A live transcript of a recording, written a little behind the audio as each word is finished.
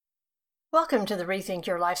Welcome to the Rethink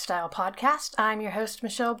Your Lifestyle podcast. I'm your host,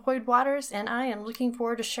 Michelle Boyd-Waters, and I am looking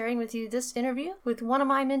forward to sharing with you this interview with one of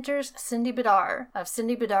my mentors, Cindy Bidar of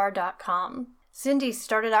cindybidar.com. Cindy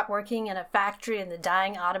started out working in a factory in the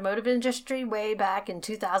dying automotive industry way back in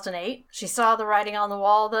 2008. She saw the writing on the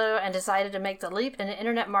wall, though, and decided to make the leap into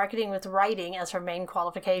internet marketing with writing as her main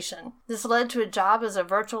qualification. This led to a job as a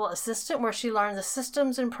virtual assistant where she learned the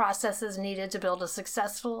systems and processes needed to build a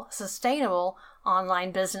successful, sustainable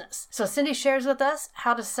online business. So Cindy shares with us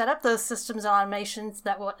how to set up those systems and automations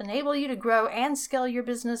that will enable you to grow and scale your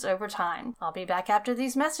business over time. I'll be back after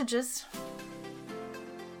these messages.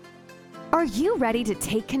 Are you ready to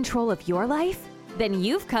take control of your life? Then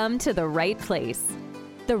you've come to the right place.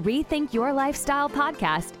 The Rethink Your Lifestyle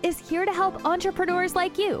podcast is here to help entrepreneurs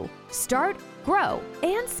like you start, grow,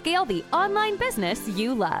 and scale the online business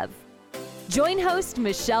you love. Join host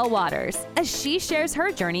Michelle Waters as she shares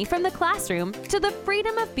her journey from the classroom to the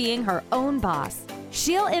freedom of being her own boss.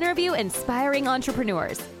 She'll interview inspiring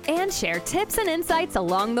entrepreneurs and share tips and insights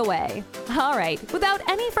along the way. All right, without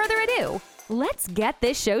any further ado, let's get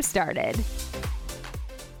this show started.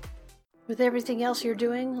 With everything else you're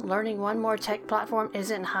doing, learning one more tech platform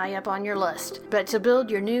isn't high up on your list. But to build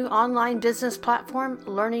your new online business platform,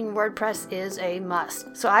 learning WordPress is a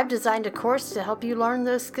must. So I've designed a course to help you learn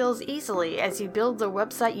those skills easily as you build the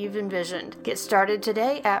website you've envisioned. Get started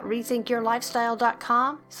today at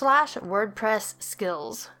rethinkyourlifestyle.com/WordPress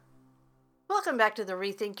skills. Welcome back to the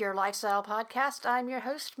Rethink Your Lifestyle podcast. I'm your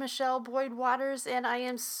host, Michelle Boyd-Waters, and I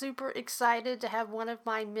am super excited to have one of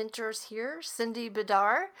my mentors here, Cindy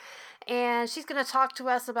Bidar. And she's going to talk to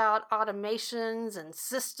us about automations and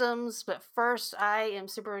systems. But first, I am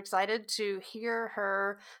super excited to hear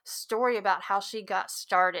her story about how she got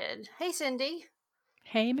started. Hey, Cindy.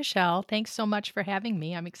 Hey, Michelle. Thanks so much for having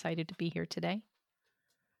me. I'm excited to be here today.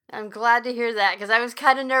 I'm glad to hear that because I was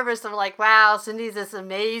kind of nervous. I'm like, wow, Cindy's this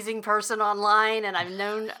amazing person online and I've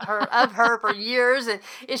known her for years. And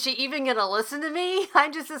is she even going to listen to me?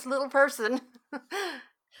 I'm just this little person.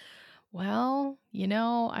 Well,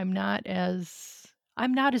 I'm not as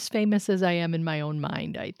famous as I am in my own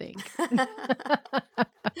mind, I think.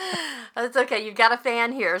 That's okay. You've got a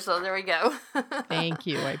fan here, so there we go. Thank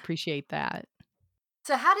you. I appreciate that.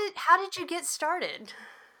 So how did you get started?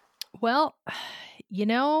 Well,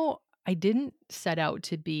 I didn't set out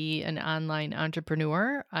to be an online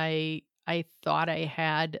entrepreneur. I thought I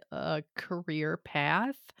had a career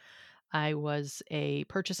path. I was a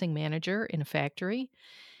purchasing manager in a factory.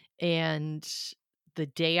 And the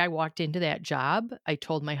day I walked into that job, I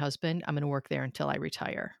told my husband, I'm going to work there until I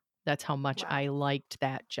retire. That's how much I liked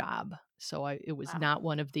that job. So it was not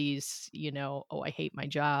one of these, I hate my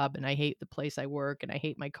job and I hate the place I work and I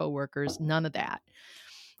hate my coworkers. None of that.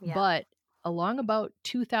 Yeah. But along about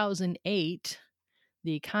 2008,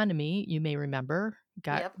 the economy, you may remember,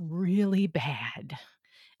 got really bad.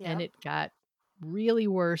 And it got really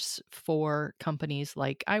worse for companies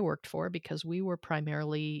like I worked for because we were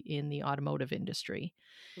primarily in the automotive industry.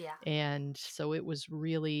 Yeah. And so it was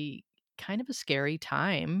really kind of a scary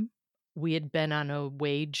time. We had been on a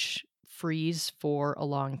wage freeze for a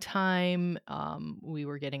long time. We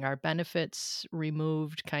were getting our benefits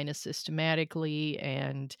removed kind of systematically.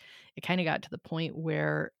 And it kind of got to the point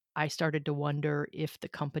where I started to wonder if the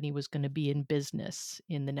company was going to be in business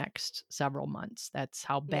in the next several months. That's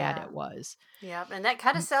how bad it was. Yeah. And that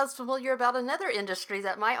kind of sounds familiar about another industry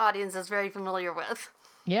that my audience is very familiar with.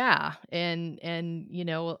 Yeah. And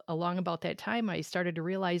along about that time I started to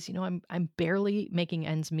realize, I'm barely making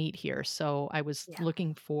ends meet here. So I was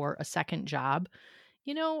looking for a second job.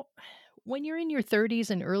 When you're in your 30s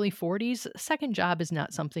and early 40s, a second job is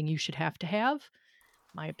not something you should have to have.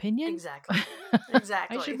 My opinion. Exactly.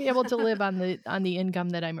 I should be able to live on the income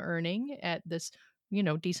that I'm earning at this,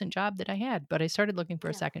 decent job that I had. But I started looking for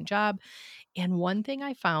a second job. And one thing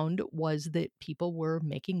I found was that people were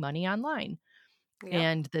making money online.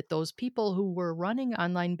 And that those people who were running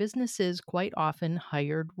online businesses quite often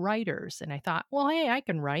hired writers. And I thought, well, hey, I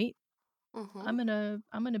can write. I'm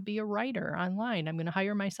gonna be a writer online. I'm gonna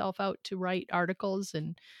hire myself out to write articles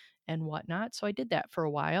and whatnot. So I did that for a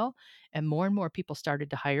while, and more people started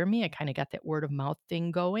to hire me. I kind of got that word of mouth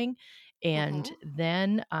thing going. And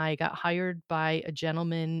then I got hired by a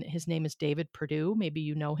gentleman. His name is David Perdue. Maybe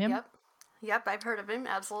you know him. Yep, I've heard of him.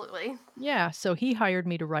 Absolutely. Yeah, so he hired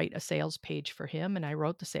me to write a sales page for him, and I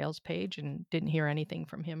wrote the sales page and didn't hear anything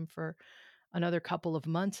from him for another couple of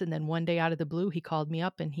months. And then one day out of the blue, he called me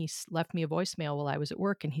up and he left me a voicemail while I was at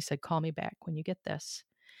work. And he said, call me back when you get this.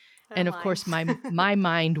 And of course, my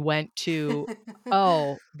mind went to,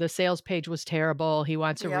 oh, the sales page was terrible. He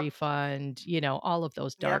wants a refund, all of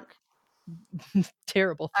those dark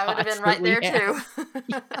terrible I would have thoughts been that right we there had. too.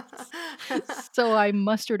 Yes. So I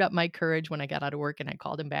mustered up my courage when I got out of work and I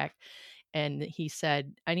called him back and he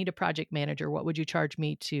said, "I need a project manager. What would you charge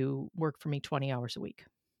me to work for me 20 hours a week?"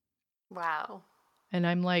 Wow. And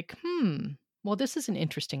I'm like, well, this is an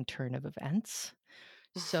interesting turn of events.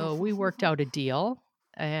 So we worked out a deal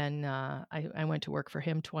and I went to work for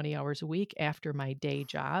him 20 hours a week after my day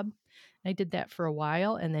job. I did that for a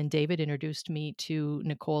while. And then David introduced me to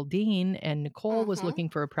Nicole Dean, and Nicole was Mm-hmm. looking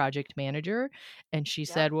for a project manager. And she Yep.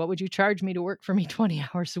 said, "What would you charge me to work for me 20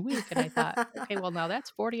 hours a week?" And I thought, okay, well, now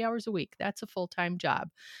that's 40 hours a week. That's a full time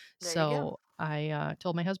job. There you go. So I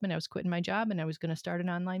told my husband I was quitting my job and I was going to start an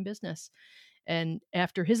online business. And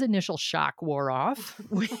after his initial shock wore off,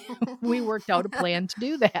 we worked out a plan to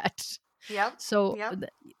do that. Yep. So Yep.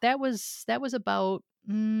 that was about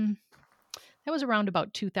that was around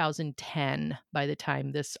about 2010 by the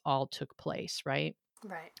time this all took place, right?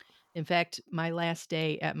 Right. In fact, my last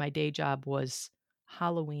day at my day job was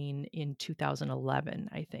Halloween in 2011,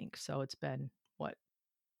 I think. So it's been what,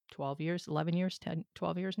 12 years, 11 years, 10,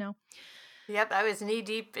 12 years now? Yep. I was knee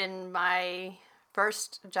deep in my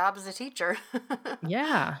first job as a teacher.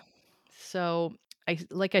 Yeah. So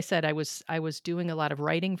like I said, I was doing a lot of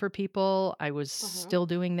writing for people. I was Mm-hmm. still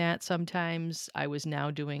doing that sometimes. I was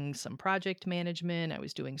now doing some project management. I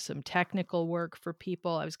was doing some technical work for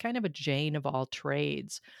people. I was kind of a Jane of all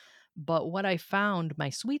trades. But what I found my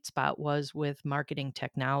sweet spot was with marketing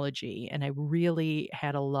technology. And I really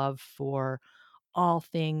had a love for all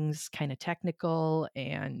things kind of technical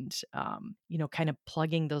and, kind of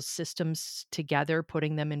plugging those systems together,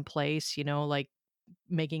 putting them in place, like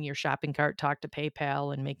making your shopping cart talk to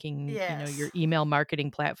PayPal and making, your Yes. email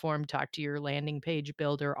marketing platform talk to your landing page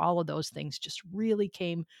builder. All of those things just really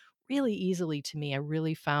came really easily to me. I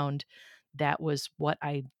really found that was what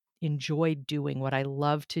I enjoyed doing, what I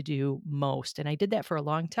love to do most. And I did that for a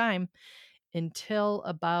long time until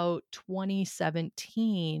about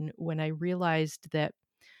 2017 when I realized that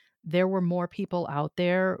there were more people out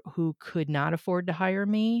there who could not afford to hire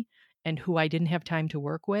me and who I didn't have time to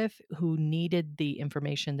work with, who needed the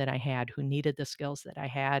information that I had, who needed the skills that I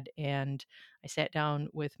had. And I sat down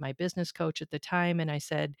with my business coach at the time and I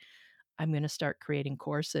said, I'm going to start creating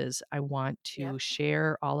courses. I want to Yep.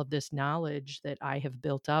 share all of this knowledge that I have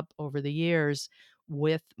built up over the years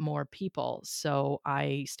with more people. So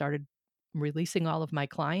I started releasing all of my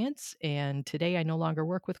clients. And today I no longer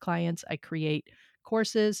work with clients. I create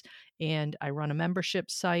courses and I run a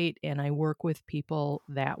membership site and I work with people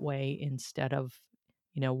that way instead of,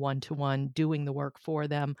 one to one doing the work for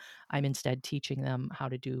them. I'm instead teaching them how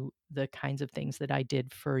to do the kinds of things that I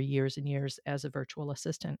did for years and years as a virtual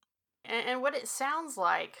assistant. And what it sounds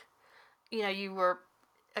like, you were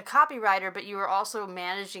a copywriter, but you were also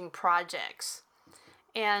managing projects.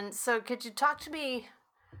 And so, could you talk to me?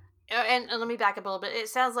 And let me back up a little bit. It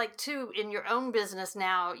sounds like, too, in your own business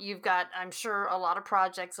now, you've got, I'm sure, a lot of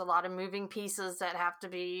projects, a lot of moving pieces that have to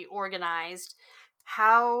be organized.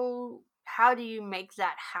 How do you make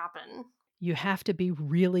that happen? You have to be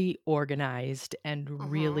really organized and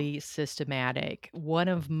Mm-hmm. really systematic. One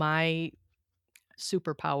of my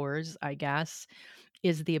superpowers, I guess,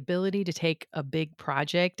 is the ability to take a big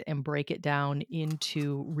project and break it down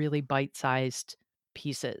into really bite-sized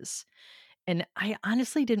pieces. And I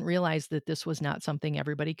honestly didn't realize that this was not something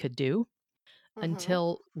everybody could do Mm-hmm.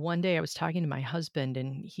 until one day I was talking to my husband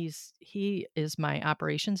and he is my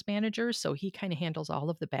operations manager, so he kind of handles all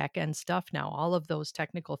of the back end stuff now. All of those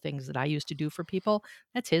technical things that I used to do for people,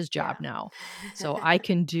 that's his job Yeah. now. So I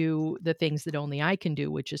can do the things that only I can do,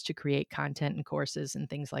 which is to create content and courses and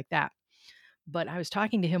things like that. But I was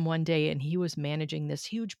talking to him one day and he was managing this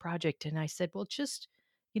huge project and I said, "Well, just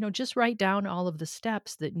write down all of the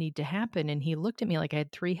steps that need to happen." And he looked at me like I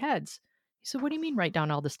had three heads. He said, "What do you mean write down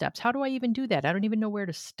all the steps? How do I even do that? I don't even know where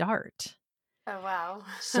to start." Oh, wow.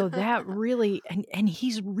 So that really and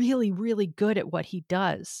he's really really good at what he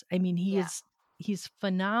does. I mean, Yeah. he's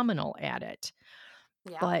phenomenal at it.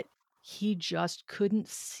 Yeah. But he just couldn't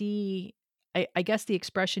see. I guess the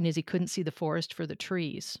expression is he couldn't see the forest for the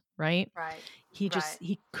trees, right? Right. Right.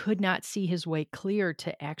 He could not see his way clear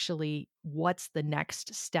to actually what's the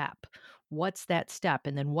next step? What's that step?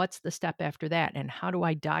 And then what's the step after that? And how do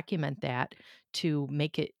I document that to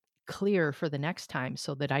make it clear for the next time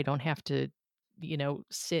so that I don't have to,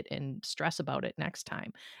 sit and stress about it next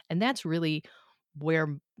time? And that's really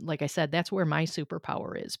where, like I said, that's where my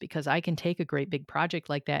superpower is because I can take a great big project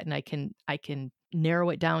like that and I can narrow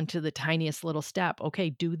it down to the tiniest little step. Okay,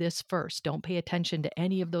 do this first. Don't pay attention to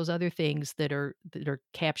any of those other things that are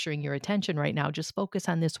capturing your attention right now. Just focus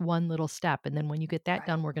on this one little step and then when you get that Right.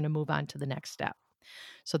 done, we're going to move on to the next step.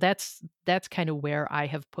 So that's kind of where I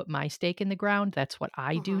have put my stake in the ground. That's what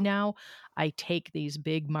I do Mm-hmm. now. I take these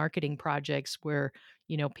big marketing projects where,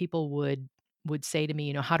 people would say to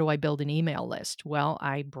me, how do I build an email list? Well,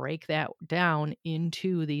 I break that down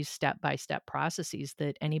into these step-by-step processes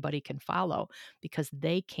that anybody can follow because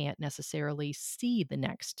they can't necessarily see the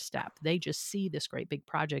next step. They just see this great big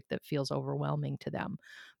project that feels overwhelming to them.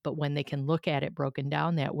 But when they can look at it broken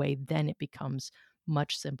down that way, then it becomes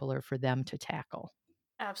much simpler for them to tackle.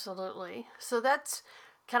 Absolutely. So that's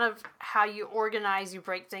kind of how you organize, you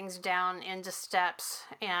break things down into steps.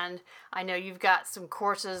 And I know you've got some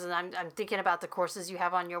courses, and I'm thinking about the courses you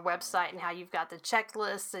have on your website and how you've got the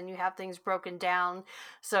checklists and you have things broken down.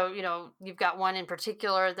 So, you've got one in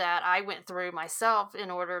particular that I went through myself in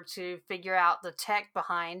order to figure out the tech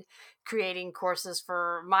behind creating courses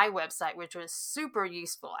for my website, which was super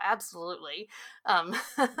useful. Absolutely.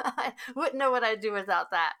 I wouldn't know what I'd do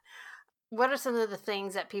without that. What are some of the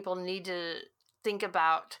things that people need to think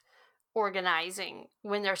about organizing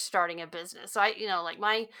when they're starting a business? So like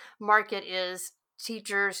my market is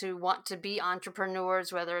teachers who want to be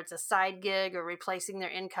entrepreneurs, whether it's a side gig or replacing their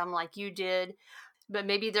income like you did. But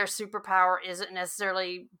maybe their superpower isn't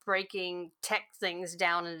necessarily breaking tech things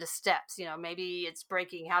down into steps. Maybe it's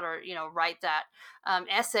breaking how to, write that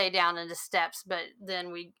essay down into steps. But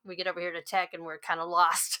then we get over here to tech and we're kind of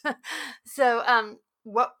lost. So,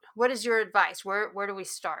 what is your advice? Where do we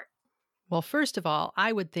start? Well, first of all,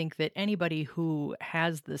 I would think that anybody who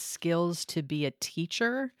has the skills to be a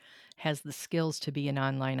teacher has the skills to be an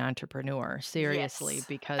online entrepreneur, seriously, Yes. Oh,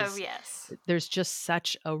 because yes. there's just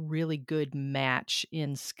such a really good match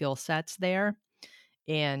in skill sets there.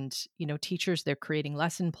 And, teachers, they're creating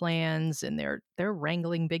lesson plans and they're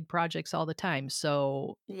wrangling big projects all the time.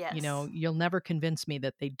 So, Yes. you'll never convince me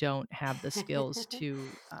that they don't have the skills to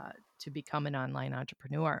become an online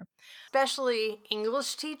entrepreneur. Especially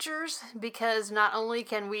English teachers, because not only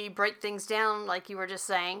can we break things down, like you were just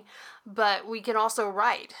saying, but we can also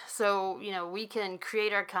write. So, we can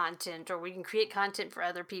create our content or we can create content for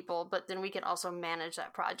other people, but then we can also manage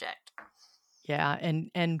that project. Yeah,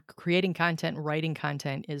 and creating content, writing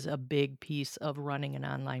content is a big piece of running an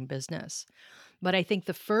online business. But I think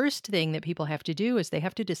the first thing that people have to do is they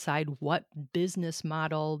have to decide what business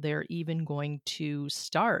model they're even going to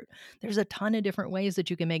start. There's a ton of different ways that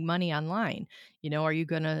you can make money online. Are you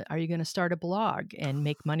going to start a blog and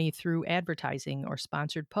make money through advertising or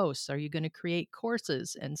sponsored posts? Are you going to create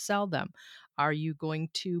courses and sell them? Are you going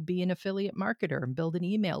to be an affiliate marketer and build an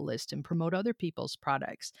email list and promote other people's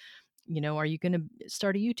products? Are you going to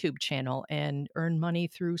start a YouTube channel and earn money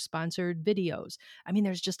through sponsored videos? I mean,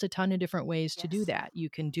 there's just a ton of different ways to do Yes. that. You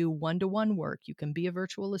can do one-to-one work. You can be a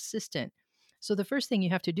virtual assistant. So the first thing you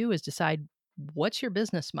have to do is decide what's your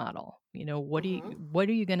business model? Mm-hmm. What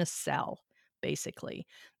are you going to sell? Basically,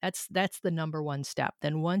 that's the number one step.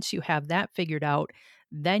 Then once you have that figured out,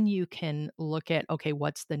 then you can look at, okay,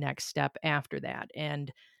 what's the next step after that?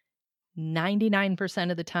 And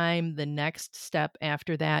 99% of the time, the next step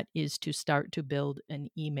after that is to start to build an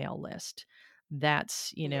email list.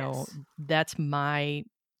 That's, Yes. that's my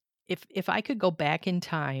if I could go back in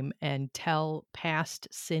time and tell past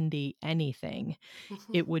Cindy anything,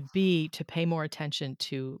 it would be to pay more attention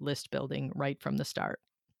to list building right from the start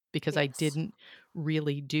because I Yes. didn't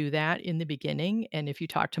really do that in the beginning. And if you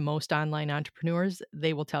talk to most online entrepreneurs,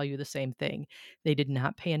 they will tell you the same thing. They did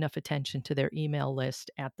not pay enough attention to their email list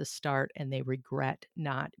at the start and they regret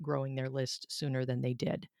not growing their list sooner than they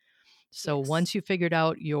did. So Yes. once you figured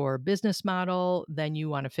out your business model, then you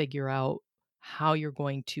want to figure out how you're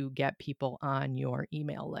going to get people on your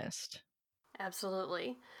email list.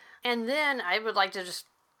 Absolutely. And then I would like to just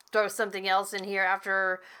throw something else in here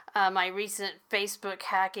after my recent Facebook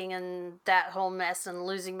hacking and that whole mess and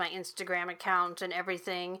losing my Instagram account and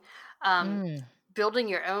everything. Um, Mm. Building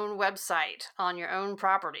your own website on your own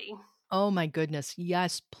property. Oh my goodness.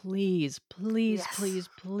 Yes, please, please, Yes. please,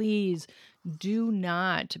 please do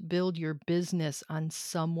not build your business on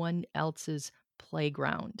someone else's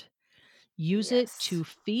playground. Use it Yes. to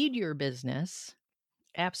feed your business.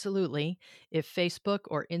 Absolutely. If Facebook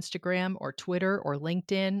or Instagram or Twitter or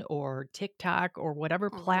LinkedIn or TikTok or whatever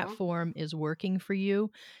Mm-hmm. platform is working for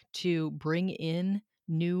you to bring in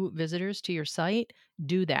new visitors to your site,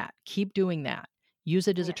 do that. Keep doing that. Use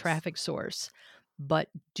it as a Yes. traffic source, but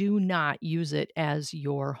do not use it as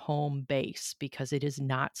your home base because it is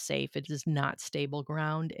not safe. It is not stable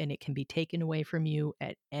ground and it can be taken away from you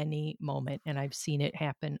at any moment. And I've seen it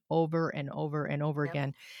happen over and over and over Yep.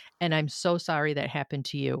 again. And I'm so sorry that happened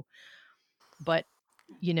to you. But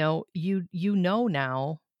you know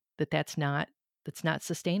now that that's not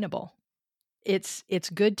sustainable. It's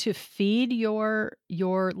good to feed your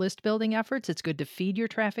list building efforts, it's good to feed your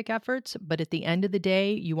traffic efforts, but at the end of the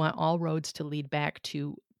day, you want all roads to lead back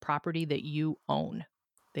to property that you own.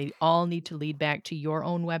 They all need to lead back to your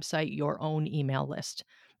own website, your own email list,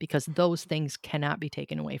 because those things cannot be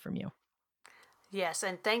taken away from you. Yes,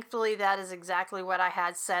 and thankfully that is exactly what I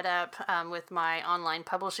had set up with my online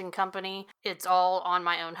publishing company. It's all on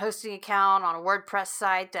my own hosting account on a WordPress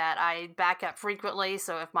site that I back up frequently.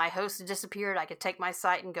 So if my host disappeared, I could take my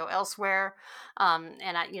site and go elsewhere.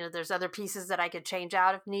 There's other pieces that I could change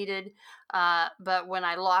out if needed. But when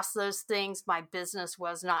I lost those things, my business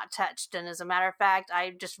was not touched. And as a matter of fact, I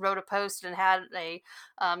just wrote a post and had a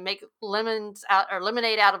make lemons out or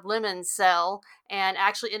lemonade out of lemons sell, and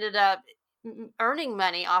actually ended up earning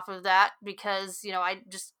money off of that because I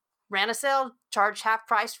just ran a sale, charged half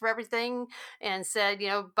price for everything, and said,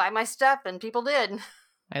 buy my stuff, and people did.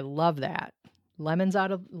 I love that. Lemonade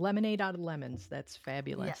out of lemons. That's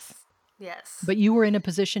fabulous. Yes. Yes. But you were in a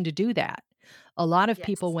position to do that. A lot of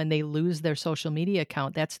people, Yes. when they lose their social media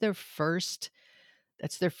account, that's their first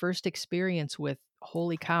experience with,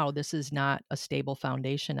 holy cow, this is not a stable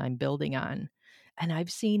foundation I'm building on. And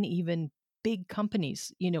I've seen even big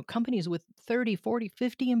companies, companies with 30, 40,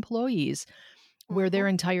 50 employees where their Mm-hmm.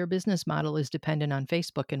 entire business model is dependent on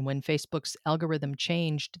Facebook. And when Facebook's algorithm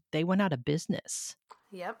changed, they went out of business.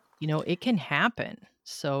 Yep. It can happen.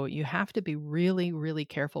 So you have to be really, really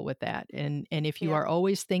careful with that. And if you Yep. are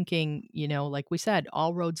always thinking, like we said,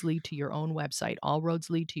 all roads lead to your own website, all roads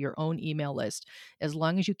lead to your own email list. As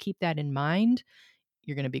long as you keep that in mind,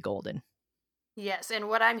 you're going to be golden. Yes, and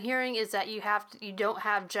what I'm hearing is that you don't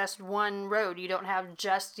have just one road. You don't have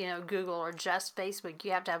just, Google or just Facebook.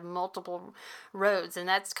 You have to have multiple roads, and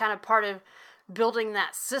that's kind of part of building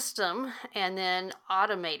that system and then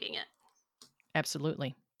automating it.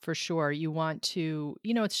 Absolutely. For sure. You want to,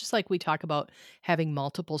 it's just like we talk about having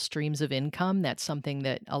multiple streams of income. That's something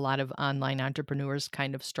that a lot of online entrepreneurs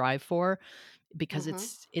kind of strive for, because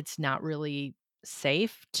Mm-hmm. it's not really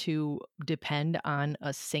safe to depend on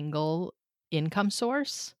a single income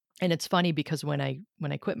source. And it's funny because when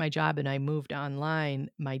I quit my job and I moved online,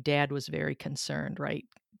 my dad was very concerned, right?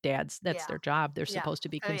 Dads, that's Yeah. their job. They're Yeah. supposed to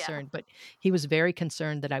be Oh, yeah. concerned, but he was very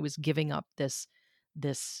concerned that I was giving up this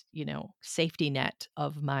safety net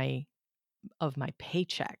of my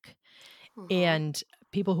paycheck. Mm-hmm. And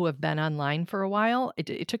people who have been online for a while,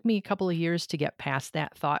 it took me a couple of years to get past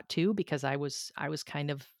that thought too, because I was kind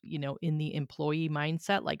of, in the employee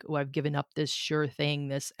mindset, like, oh, I've given up this sure thing,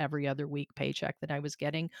 this every other week paycheck that I was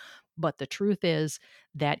getting. But the truth is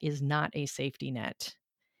that is not a safety net.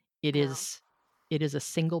 It No. is it is a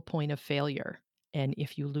single point of failure. And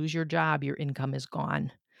if you lose your job, your income is gone.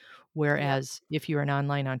 Yep. Whereas if you're an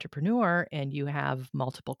online entrepreneur and you have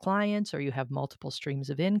multiple clients or you have multiple streams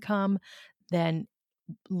of income, then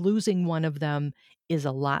losing one of them is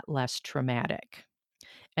a lot less traumatic.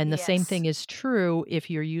 And the same Yes. thing is true if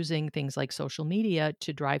you're using things like social media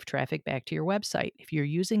to drive traffic back to your website. If you're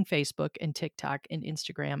using Facebook and TikTok and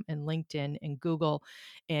Instagram and LinkedIn and Google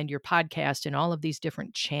and your podcast and all of these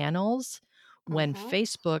different channels, when Mm-hmm.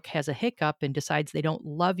 Facebook has a hiccup and decides they don't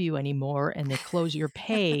love you anymore and they close your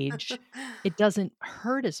page, it doesn't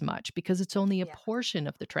hurt as much because it's only a Yeah. portion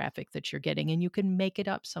of the traffic that you're getting and you can make it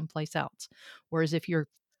up someplace else. Whereas if you're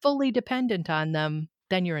fully dependent on them,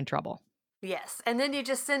 then you're in trouble. Yes. And then you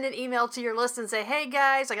just send an email to your list and say, hey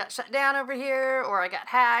guys, I got shut down over here or I got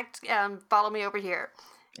hacked. Follow me over here.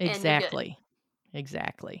 And you're good. Exactly.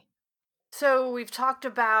 Exactly. So we've talked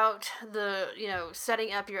about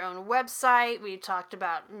setting up your own website. We talked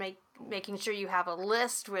about making sure you have a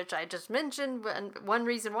list, which I just mentioned. One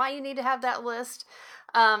reason why you need to have that list.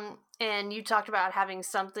 And you talked about having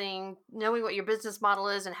something, knowing what your business model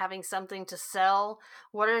is and having something to sell.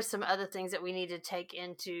 What are some other things that we need to take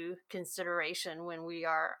into consideration when we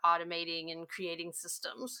are automating and creating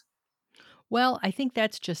systems? Well, I think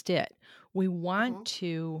that's just it. We want Mm-hmm.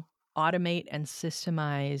 to automate and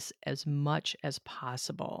systemize as much as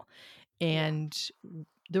possible. Yeah. And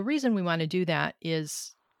the reason we want to do that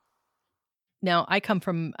is, now I come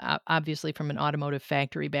from obviously from an automotive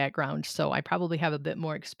factory background, so I probably have a bit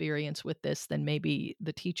more experience with this than maybe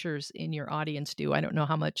the teachers in your audience do. I don't know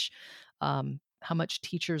how much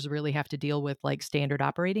teachers really have to deal with like standard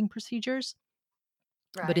operating procedures.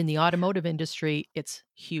 But in Right. the automotive industry, it's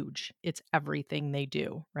huge. It's everything they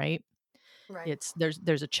do, right? Right.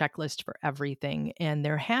 There's a checklist for everything, and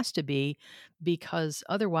there has to be, because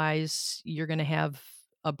otherwise you're going to have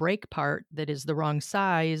a brake part that is the wrong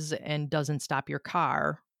size and doesn't stop your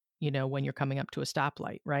car, when you're coming up to a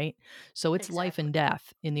stoplight, right? So it's life Exactly. and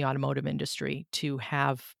death in the automotive industry to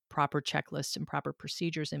have proper checklists and proper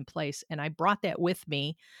procedures in place. And I brought that with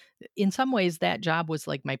me. In some ways, that job was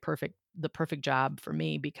like the perfect job for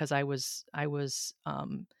me, because I was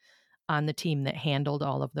on the team that handled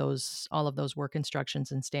all of those work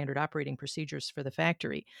instructions and standard operating procedures for the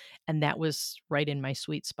factory, and that was right in my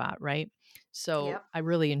sweet spot, right? So Yep. I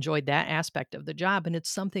really enjoyed that aspect of the job, and it's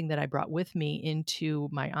something that I brought with me into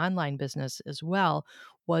my online business as well,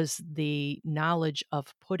 was the knowledge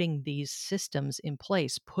of putting these systems in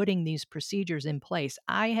place, putting these procedures in place.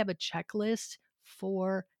 I have a checklist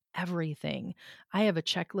for everything. I have a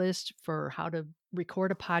checklist for how to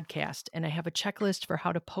record a podcast, and I have a checklist for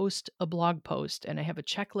how to post a blog post, and I have a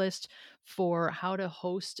checklist for how to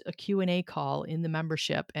host a Q&A call in the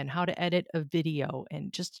membership, and how to edit a video,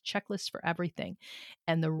 and just checklists for everything.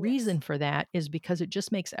 And the Yes. reason for that is because it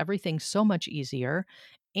just makes everything so much easier,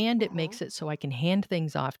 and it Mm-hmm. makes it so I can hand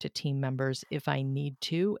things off to team members if I need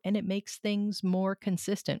to, and it makes things more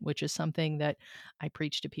consistent, which is something that I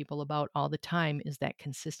preach to people about all the time, is that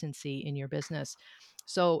consistency in your business.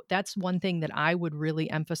 So that's one thing that I would really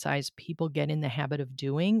emphasize people get in the habit of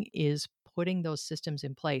doing, is putting those systems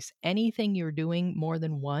in place. Anything you're doing more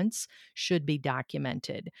than once should be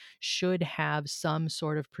documented, should have some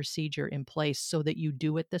sort of procedure in place, so that you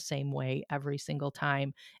do it the same way every single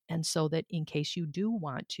time. And so that in case you do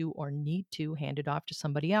want to or need to hand it off to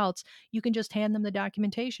somebody else, you can just hand them the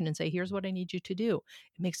documentation and say, here's what I need you to do.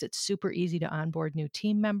 It makes it super easy to onboard new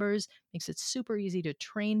team members, makes it super easy to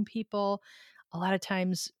train people. A lot of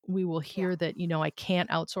times we will Yeah. hear that, I can't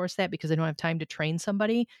outsource that because I don't have time to train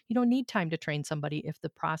somebody. You don't need time to train somebody if the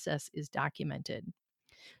process is documented.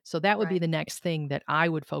 So that would be Right. the next thing that I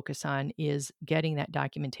would focus on, is getting that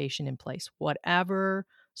documentation in place. Whatever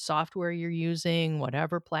software you're using,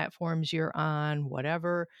 whatever platforms you're on,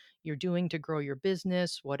 whatever you're doing to grow your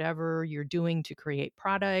business, whatever you're doing to create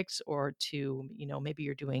products, or to, maybe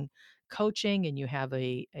you're doing coaching and you have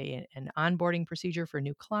an onboarding procedure for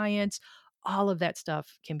new clients. All of that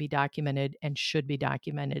stuff can be documented and should be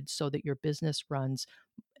documented, so that your business runs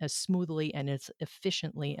as smoothly and as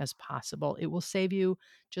efficiently as possible. It will save you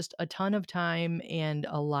just a ton of time and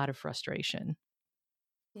a lot of frustration.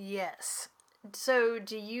 Yes. So,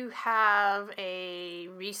 do you have a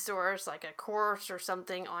resource, like a course or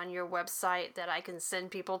something on your website that I can send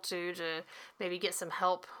people to maybe get some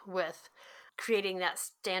help with creating that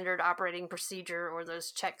standard operating procedure or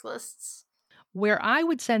those checklists? Where I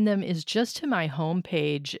would send them is just to my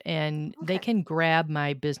homepage, and they Okay. can grab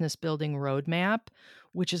my business building roadmap,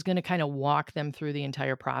 which is going to kind of walk them through the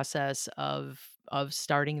entire process of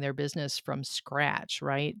starting their business from scratch,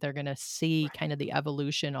 right? They're going to see Right. kind of the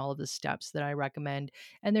evolution, all of the steps that I recommend,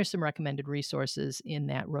 and there's some recommended resources in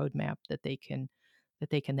that roadmap that they can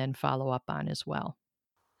then follow up on as well.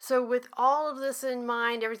 So, with all of this in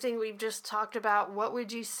mind, everything we've just talked about, what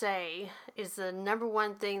would you say is the number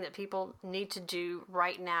one thing that people need to do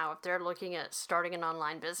right now if they're looking at starting an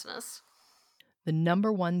online business? The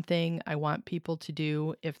number one thing I want people to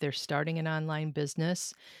do if they're starting an online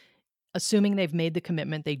business, assuming they've made the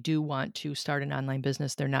commitment, they do want to start an online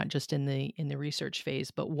business, they're not just in the research phase.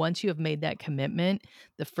 But once you have made that commitment,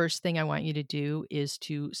 the first thing I want you to do is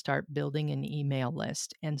to start building an email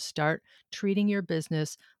list and start treating your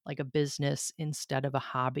business like a business instead of a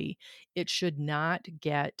hobby. It should not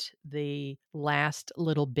get the last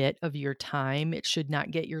little bit of your time. It should not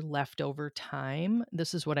get your leftover time.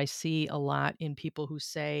 This is what I see a lot in people who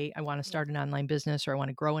say, I want to Yeah. start an online business, or I want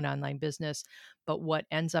to grow an online business. But what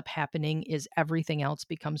ends up happening is everything else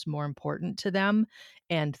becomes more important to them.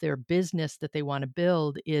 And their business that they want to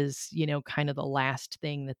build is, kind of the last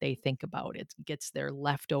thing that they think about. It gets their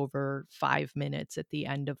leftover 5 minutes at the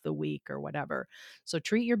end of the week or whatever. So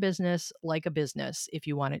treat your business like a business if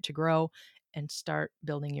you want it to grow, and start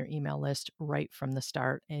building your email list right from the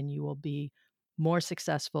start. And you will be more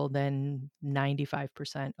successful than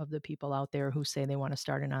 95% of the people out there who say they want to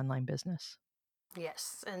start an online business.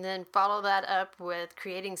 Yes, and then follow that up with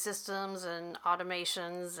creating systems and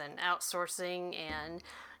automations and outsourcing, and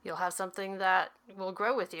you'll have something that will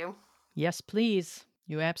grow with you. Yes, please.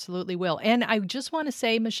 You absolutely will. And I just want to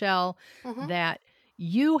say, Michelle, Mm-hmm. that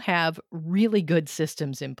you have really good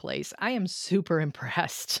systems in place. I am super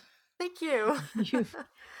impressed. Thank you. You've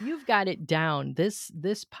you've got it down. This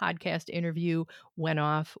podcast interview went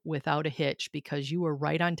off without a hitch, because you were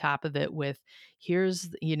right on top of it with, here's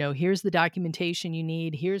the documentation you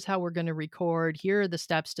need, here's how we're going to record, here are the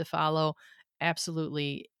steps to follow.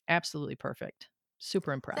 Absolutely, absolutely perfect.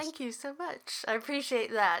 Super impressed. Thank you so much. I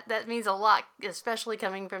appreciate that. That means a lot, especially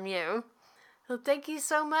coming from you. So thank you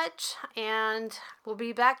so much, and we'll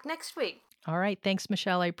be back next week. All right. Thanks,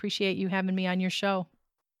 Michelle. I appreciate you having me on your show.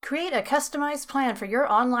 Create a customized plan for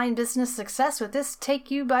your online business success with this Take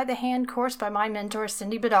You by the Hand course by my mentor,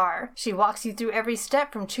 Cindy Bidar. She walks you through every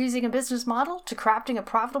step from choosing a business model to crafting a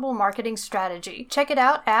profitable marketing strategy. Check it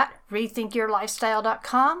out at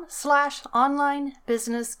rethinkyourlifestyle.com/online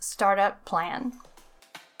business startup plan.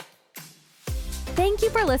 Thank you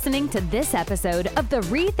for listening to this episode of the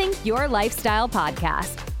Rethink Your Lifestyle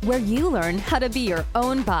podcast, where you learn how to be your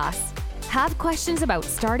own boss. Have questions about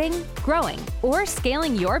starting, growing, or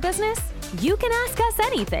scaling your business? You can ask us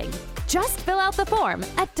anything. Just fill out the form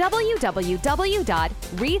at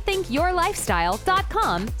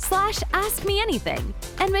www.rethinkyourlifestyle.com/askmeanything,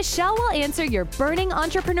 and Michelle will answer your burning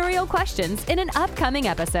entrepreneurial questions in an upcoming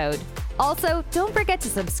episode. Also, don't forget to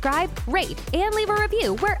subscribe, rate, and leave a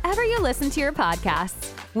review wherever you listen to your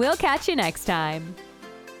podcasts. We'll catch you next time.